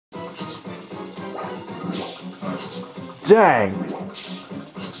Dang!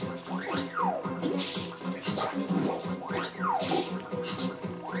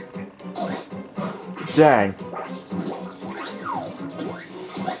 Dang.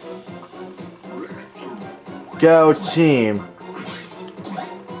 Go team.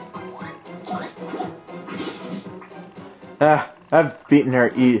 I've beaten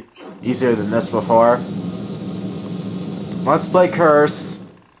her easier than this before. Let's play Curse.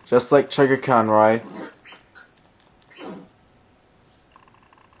 Just like Trigger Conroy.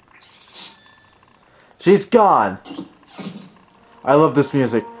 She's gone! I love this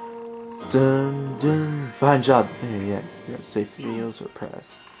music. Dun dun. Fine job. Yeah, experience safe feels or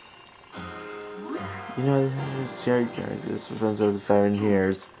press. You know, this scary character. This runs over 7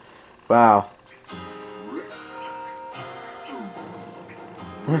 years. Wow.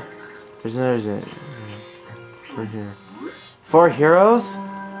 There's another. We're here. 4 heroes?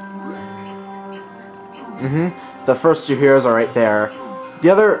 The first 2 heroes are right there.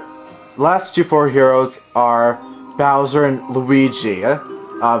 The last 4 heroes are Bowser and Luigi,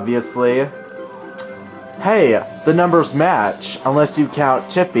 obviously. Hey, the numbers match, unless you count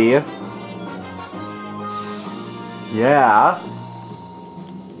Chippy. Yeah.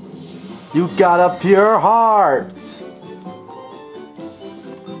 You got a pure heart!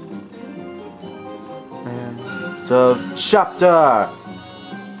 End of chapter!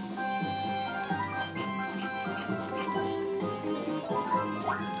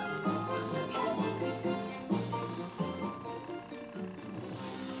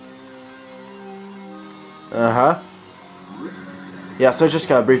 Uh-huh. Yeah, so I just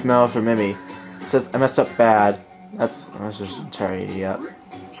got a brief mail from Mimi. It says, I messed up bad. That's just a terry idiot.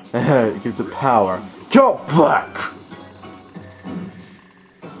 It gives the power. Count Black!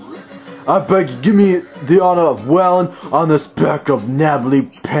 I beg you, give me the honor of wailing on this back of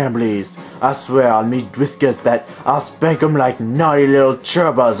nabbly pamblies. I swear on me whiskers that I'll spank 'em like naughty little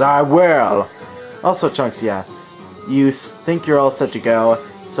churbas, I will! Also, Chunks, yeah. You think you're all set to go,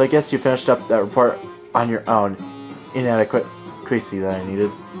 so I guess you finished up that report on your own. Inadequate Queasy that I needed.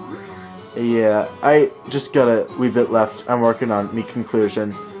 Yeah, I just got a wee bit left. I'm working on me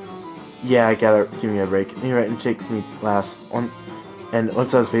conclusion. Yeah, I gotta give me a break. Me writing takes me last one, and one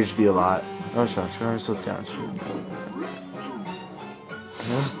size page be a lot. Oh shucks, we're so down.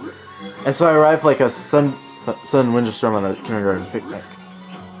 And so I arrived like a sun winter storm on a kindergarten picnic.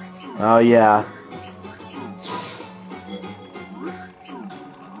 Oh yeah.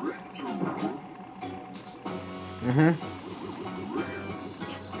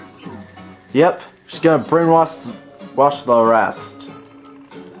 Yep, she's gonna wash the rest.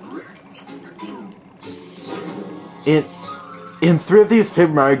 In 3 of these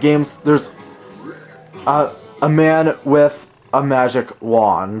Paper Mario games, there's a man with a magic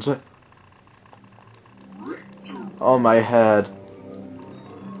wand. Oh my head.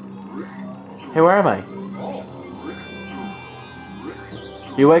 Hey, where am I?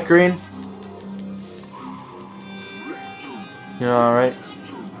 You white green? You alright?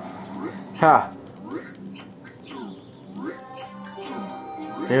 Ha!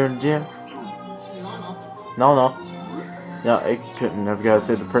 Dear. No. No, I couldn't. I've got to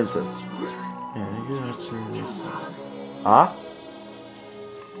save the princess. Huh?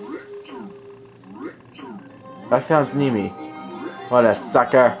 I found Sneemy. What a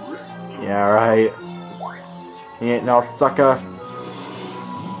sucker. Yeah, right. He ain't no sucker.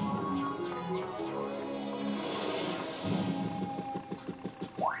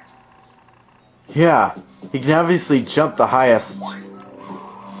 Yeah, he can obviously jump the highest.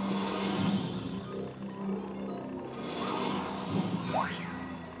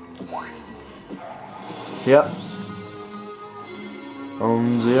 Yep.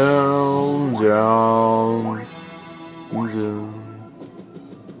 Down.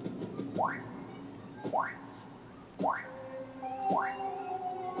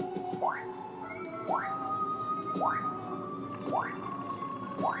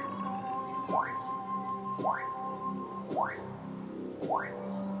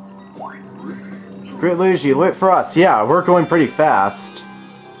 Great Luigi, wait for us. Yeah, we're going pretty fast.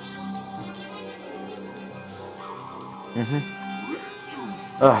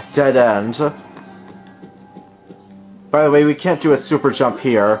 Ugh, dead end. By the way, we can't do a super jump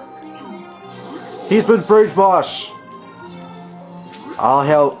here. He's been brainwashed! All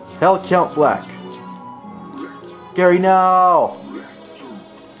hell Count Black. Gary, no!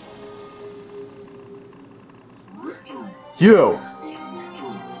 You!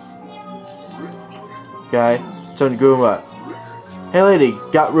 Guy, Tunguma. Hey lady,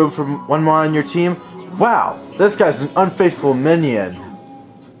 got room for one more on your team? Wow, this guy's an unfaithful minion.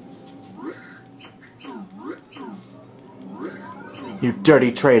 You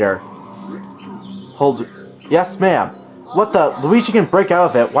dirty traitor. Hold. Yes, ma'am. What the? Luigi can break out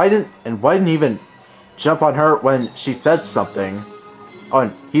of it. Why didn't he even jump on her when she said something? Oh,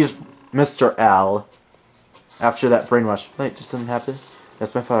 and he's Mr. L. After that brainwash. Wait, just didn't happen?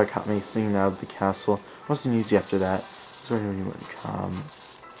 Yes, my father caught me singing out of the castle. It wasn't easy after that. I was wondering when you wouldn't come.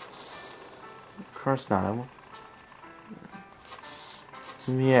 Of course not. I won't.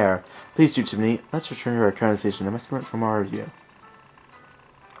 Lumiere. Please do, Timothy. Let's return to our conversation. I must learn from our review.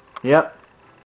 Yep.